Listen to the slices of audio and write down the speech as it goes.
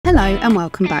Hello and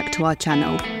welcome back to our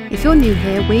channel. If you're new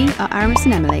here, we are Iris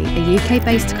and Emily, a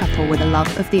UK-based couple with a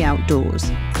love of the outdoors.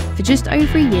 For just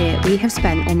over a year, we have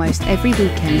spent almost every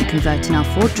weekend converting our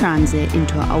Ford Transit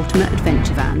into our ultimate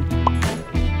adventure van.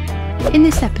 In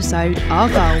this episode, our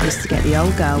goal was to get the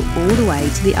old girl all the way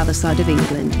to the other side of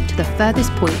England, to the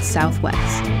furthest point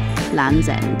southwest, Land's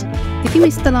End. If you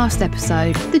missed the last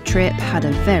episode, the trip had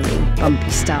a very bumpy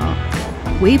start.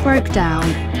 We broke down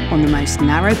on the most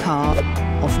narrow part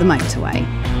of the motorway.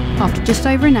 After just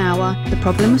over an hour, the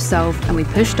problem was solved and we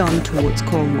pushed on towards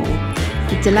Cornwall.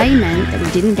 The delay meant that we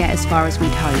didn't get as far as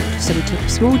we'd hoped, so we took a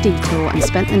small detour and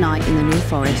spent the night in the New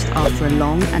Forest after a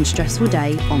long and stressful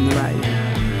day on the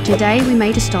road. Today we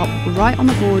made a stop right on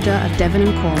the border of Devon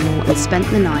and Cornwall and spent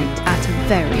the night at a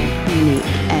very unique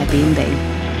Air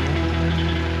BnB.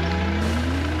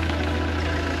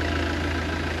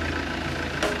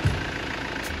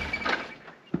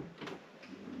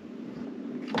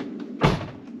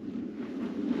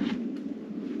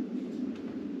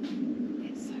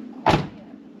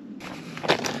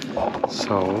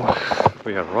 So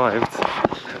we arrived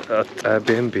at Air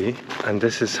BnB, and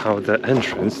this is how the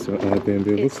entrance to Air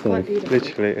BnB looks like. Beautiful.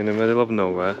 Literally in the middle of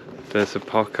nowhere. There's a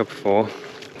park up for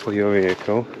your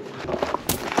vehicle.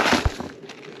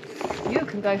 You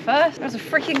can go first. There's a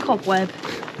freaking cobweb.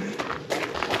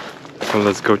 So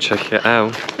let's go check it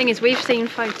out. Thing is, we've seen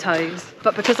photos,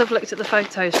 but because I've looked at the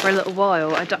photos for a little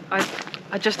while,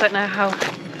 I just don't know how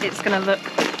it's going to look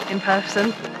in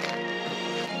person.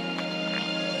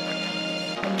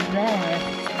 There.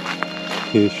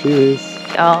 Here she is.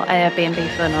 Our Air BnB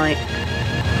for the night.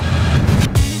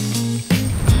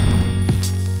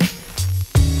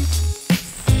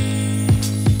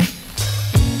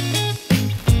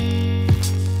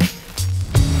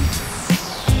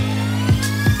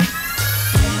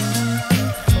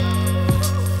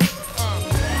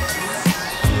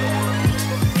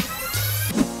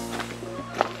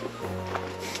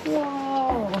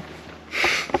 Whoa!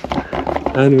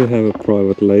 And we have a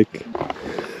private lake.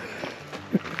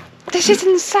 This is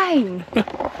insane!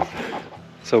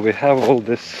 So we have all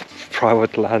this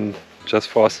private land just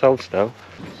for ourselves now.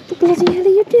 What the bloody hell are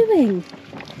you doing?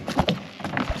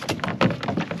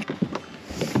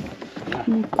 Oh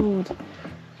my god.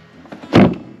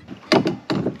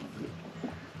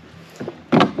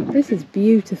 This is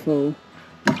beautiful.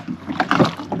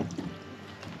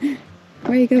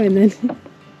 Where are you going then?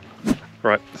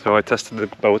 Right, so I tested the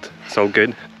boat, it's all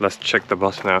good. Let's check the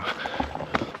bus now.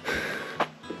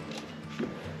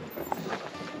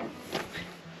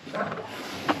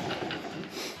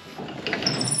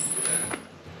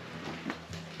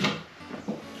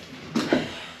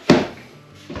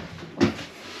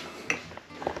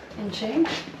 In change?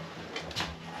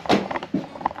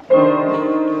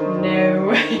 No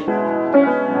way.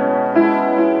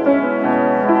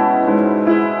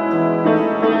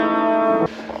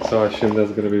 So I assume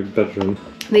there's gonna be a bedroom.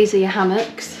 These are your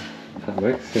hammocks.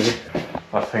 Hammocks, yeah.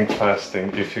 I think first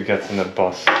thing, if you get in a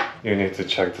bus, you need to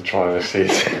check the driver's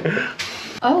seat.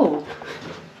 Oh.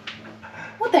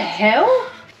 What the hell?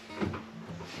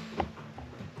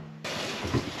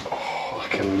 Oh, I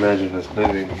can imagine us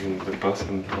living in the bus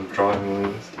and driving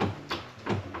with this.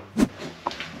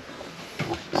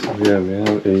 So yeah, we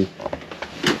have a...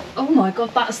 Oh my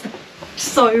god, that's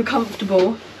so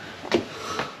comfortable.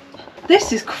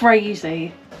 This is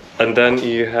crazy. And then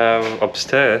you have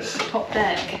upstairs. Top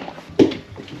deck.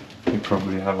 You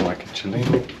probably have like a chilling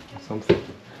or something.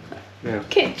 Yeah.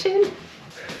 Kitchen.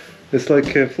 It's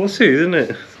like a Flossie, isn't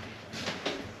it?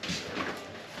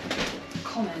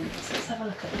 Comments. Let's have a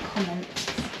look at the comments.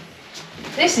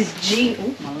 This is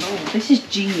oh my lord, this is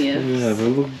genius. Yeah, the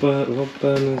log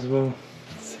burn as well.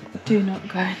 Do not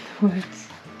go in the woods.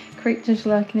 Creatures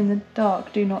lurking in the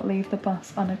dark, do not leave the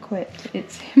bus unequipped.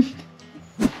 It's him.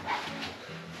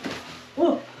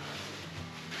 Oh.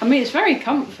 I mean, it's very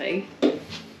comfy.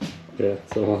 Yeah,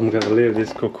 so I'm gonna leave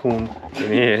this cocoon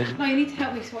in here. No, you need to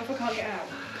help me, so what if I can't get out?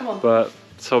 Come on. But,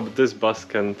 so this bus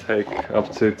can take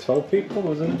up to 12 people,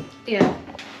 wasn't it? Yeah.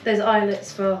 There's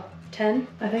eyelets for 10,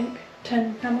 I think.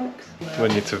 10 hammocks. We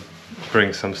need to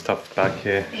bring some stuff back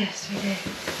here. Yes, we do.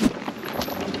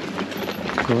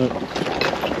 Right.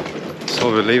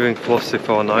 So we're leaving Flossie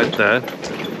for a night there.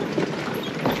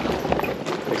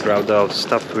 We grabbed all the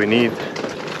stuff we need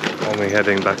and we're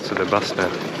heading back to the bus now.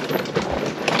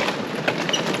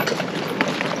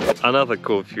 Another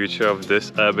cool feature of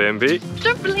this Air BnB.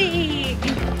 Trampoline!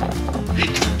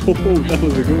 Oh, that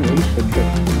was a good one. Okay.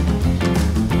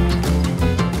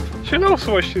 She knows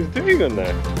what she's doing on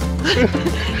there.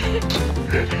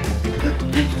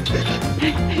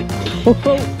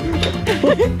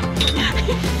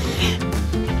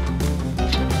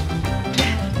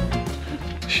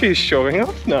 She's showing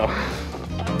off now.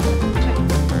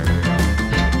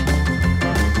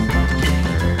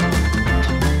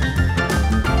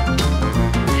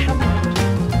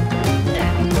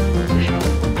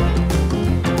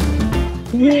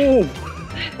 Whoa!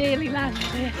 Nearly landed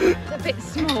it. It's a bit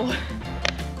small.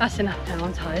 That's enough now,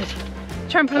 I'm tired.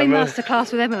 Trampoline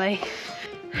masterclass with Emily.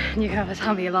 You can have a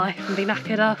time of your life and be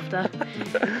knackered after.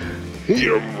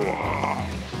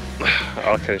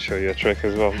 I can show you a trick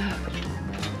as well.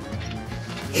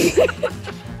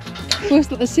 What's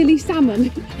that, the silly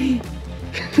salmon?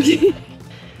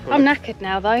 I'm knackered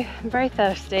now though, I'm very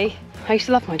thirsty. I used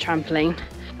to love my trampoline.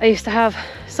 I used to have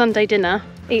Sunday dinner,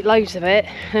 eat loads of it,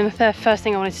 and then the first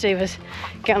thing I wanted to do was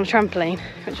get on the trampoline,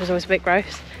 which was always a bit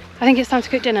gross. I think it's time to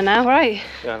cook dinner now, right?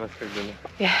 Yeah, let's cook dinner.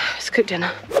 Yeah, let's cook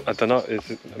dinner. I don't know,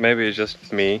 maybe it's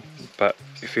just me, but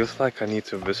it feels like I need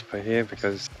to whisper here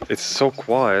because it's so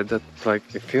quiet that like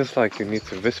it feels like you need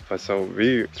to whisper, so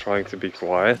we're trying to be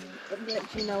quiet.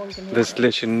 There's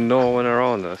literally no one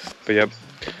around us. But yeah,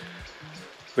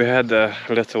 we had a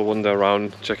little wander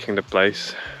around checking the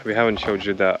place. We haven't showed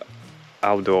you the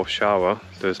outdoor shower.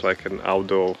 There's like an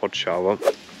outdoor hot shower.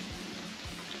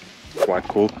 Quite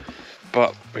cool.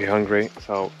 But we're hungry,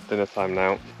 so dinner time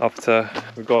now. After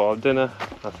we got our dinner,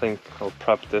 I think I'll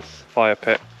prep this fire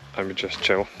pit and we just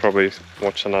chill. Probably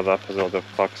watch another episode of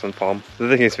Fox and Farm. The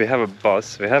thing is, we have a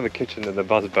bus, we have a kitchen in the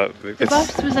bus, but the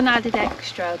bus was an added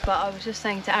extra. But I was just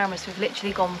saying to Aramis, we've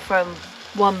literally gone from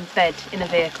one bed in a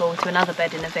vehicle to another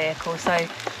bed in a vehicle, so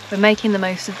we're making the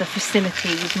most of the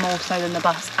facilities more so than the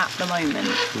bus at the moment.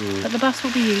 But the bus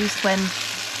will be used when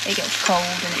it gets cold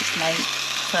and it's late,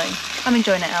 so I'm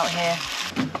enjoying it out here.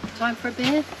 Time for a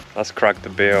beer? Let's crack the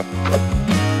beer.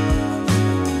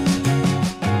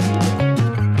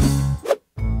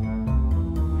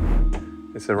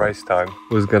 It's a race time.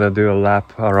 Who's gonna do a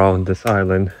lap around this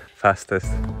island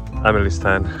fastest? Emily's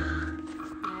turn.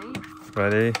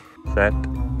 Ready, set,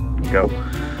 go.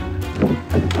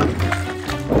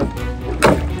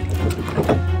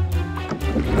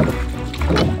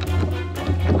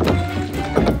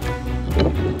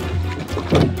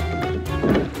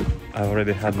 I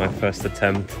already had my first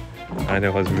attempt and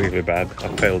it was really bad. I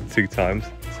failed 2 times,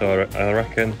 so I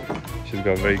reckon she's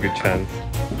got a very good chance.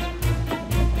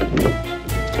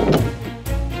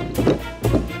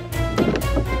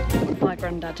 My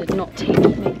granddad did not teach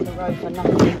me to row for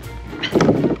nothing.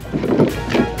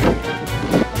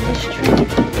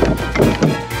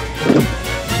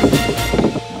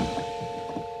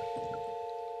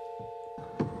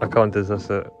 I can't do this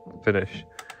a finish.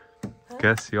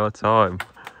 Guess your time.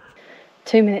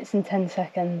 2 minutes and 10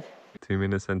 seconds. 2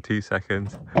 minutes and 2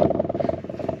 seconds.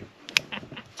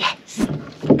 Yes!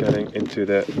 Getting into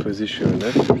the position.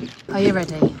 Are you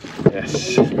ready?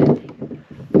 Yes.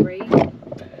 3,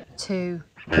 2,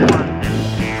 1.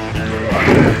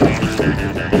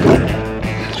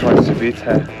 Try to beat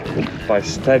her by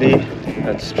steady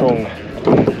and strong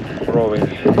rowing.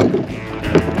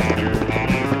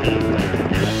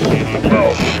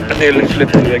 I nearly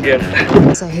flipped it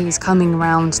again. So he's coming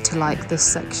round to like this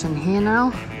section here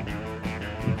now.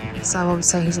 So I would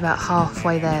say he's about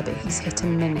halfway there, but he's hit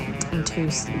 1 minute and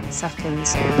 2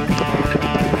 seconds.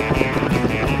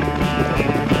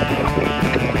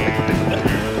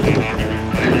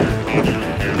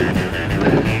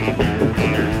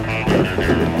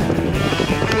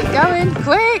 Keep going,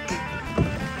 quick!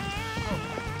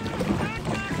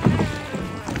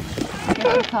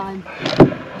 Get the time.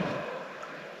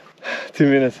 2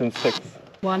 minutes and 6.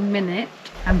 1 minute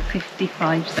and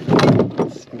 55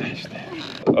 seconds. Smashed it.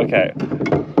 Okay,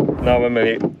 now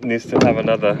Emily needs to have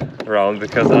another round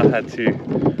because I had to.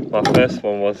 My first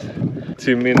one was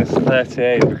 2 minutes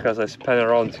 38 because I spun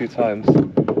around 2 times.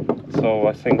 So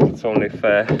I think it's only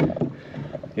fair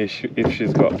if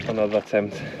she's got another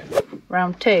attempt.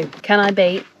 Round 2. Can I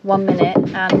beat 1 minute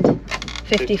and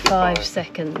 55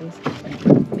 seconds?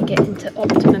 We get into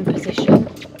optimum position.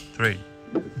 3,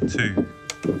 2,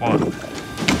 1.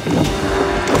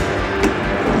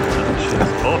 She's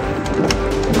off.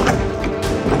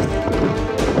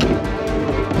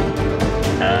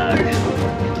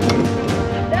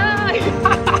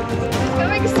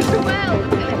 Going so well.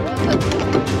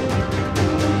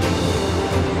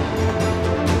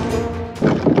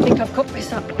 I think I've cooked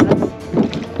this up, lads.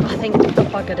 I think I've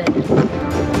buggered it.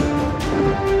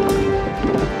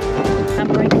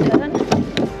 Handbrake turn.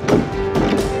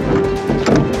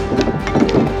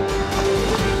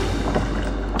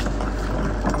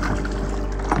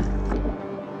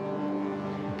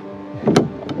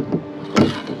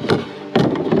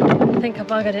 I think I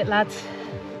buggered it, lads.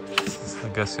 I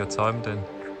guess your time then.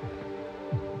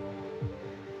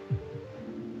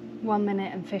 1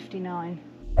 minute and 59.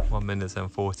 1 minute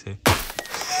and 40.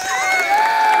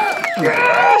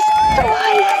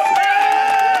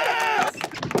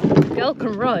 Girl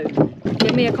can row.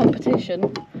 Give me a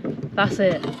competition. That's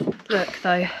it. Look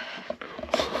though,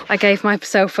 I gave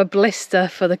myself a blister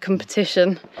for the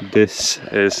competition. This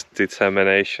is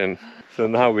determination. So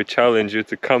now we challenge you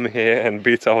to come here and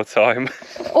beat our time.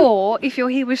 Or if you're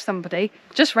here with somebody,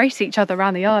 just race each other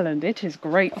around the island. It is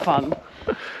great fun.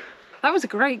 That was a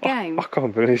great game. I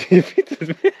can't believe you beat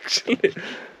me actually.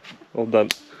 Well done.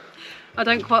 I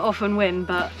don't quite often win,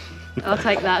 but I'll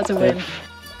take that as a win.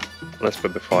 Let's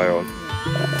put the fire on.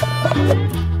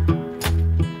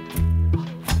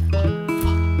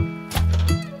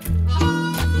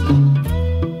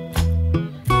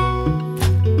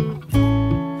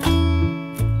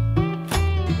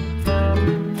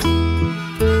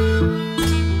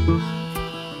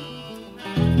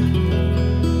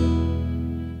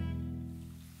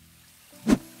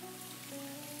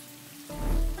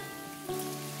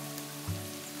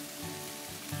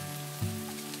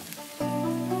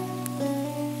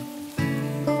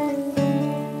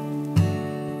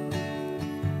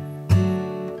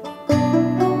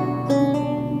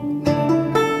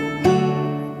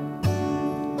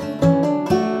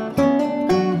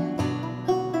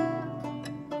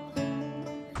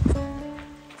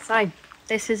 So,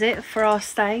 this is it for our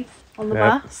stay on the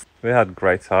bus. We had a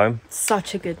great time.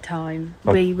 Such a good time.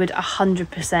 We would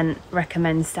 100%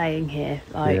 recommend staying here.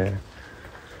 Like,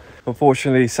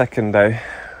 Unfortunately, second day,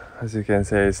 as you can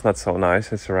see, it's not so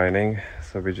nice. It's raining,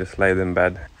 so we just laid in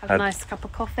bed. Had a nice cup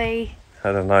of coffee.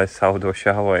 Had a nice outdoor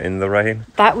shower in the rain.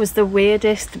 That was the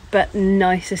weirdest but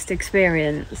nicest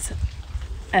experience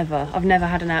ever. I've never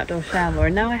had an outdoor shower,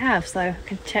 and now I have, so I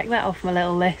can check that off my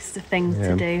little list of things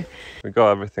to do. We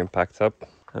got everything packed up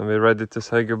and we're ready to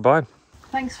say goodbye.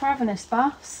 Thanks for having us,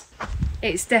 Bus.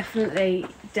 It's definitely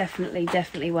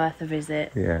worth a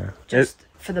visit. Yeah. Just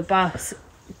for the bus,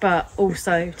 but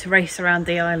also to race around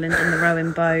the island in the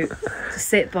rowing boat, to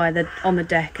sit on the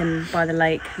deck and by the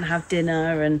lake and have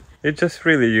dinner, and it's just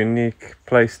really unique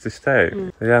place to stay.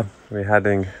 Yeah, we're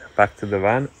heading back to the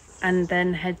van. And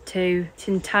then head to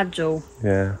Tintagel.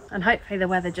 Yeah. And hopefully the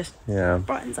weather just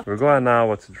brightens up. We've got an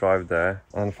hour to drive there,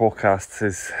 and forecast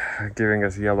is giving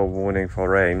us yellow warning for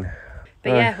rain.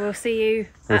 But yeah, we'll see you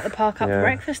at the park up for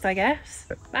breakfast, I guess.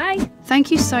 Bye. Thank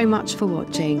you so much for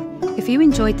watching. If you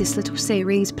enjoyed this little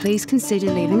series, please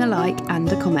consider leaving a like and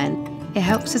a comment. It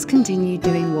helps us continue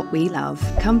doing what we love.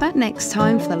 Come back next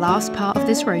time for the last part of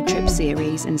this road trip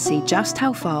series and see just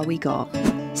how far we got.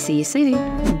 See you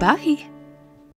soon. Bye.